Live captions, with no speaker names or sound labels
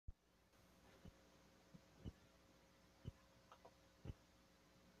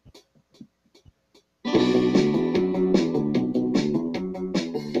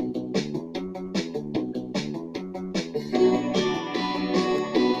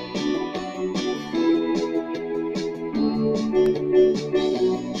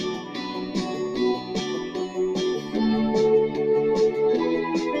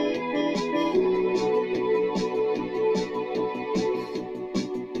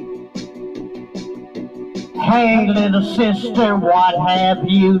Hey little sister, what have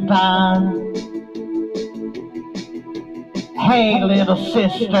you done? Hey little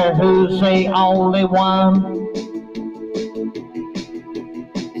sister, who's the only one?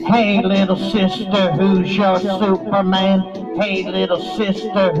 Hey little sister, who's your Superman? Hey little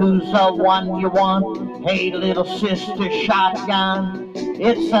sister, who's the one you want? Hey little sister, shotgun.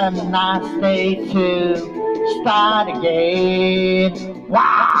 It's a nice day to start again.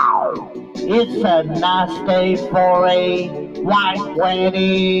 Wow! It's a nice day for a white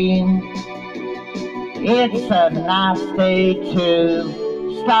wedding. It's a nice day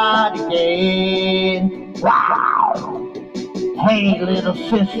to start again. Wow! Hey little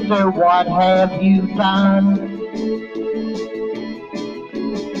sister, what have you done?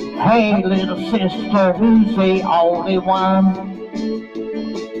 Hey little sister, who's the only one?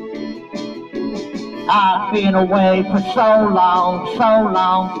 I've been away for so long, so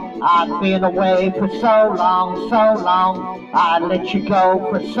long. I've been away for so long, so long. I let you go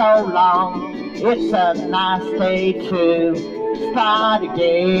for so long. It's a nice day to start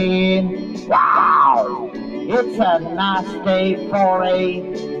again. Wow! It's a nice day for a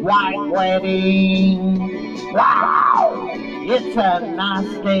white wedding. Wow! It's a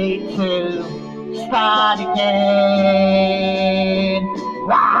nice day to start again.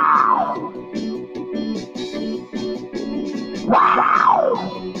 Wow! Wow!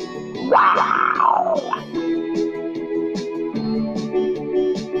 Wow!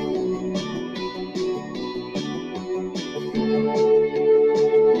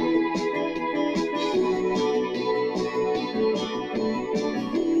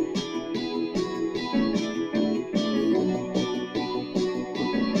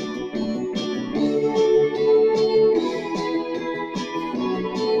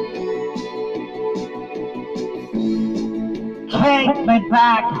 Take me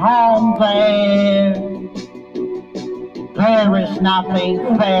back home there. There is nothing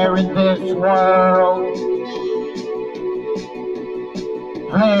fair in this world.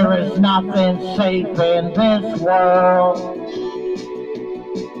 There is nothing safe in this world.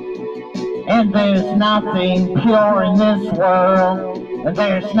 And there's nothing pure in this world. And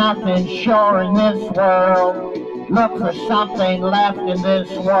there's nothing sure in this world. Look for something left in this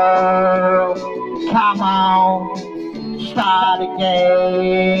world. Come on, start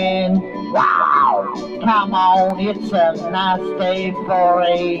again. Wow! Come on, it's a nice day for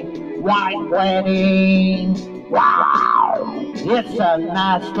a white wedding. Wow! It's a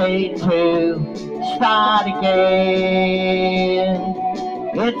nice day to start again.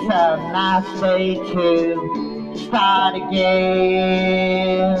 It's a nice day to start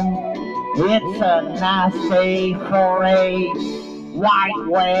again. It's a nice day for a white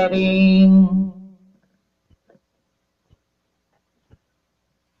wedding.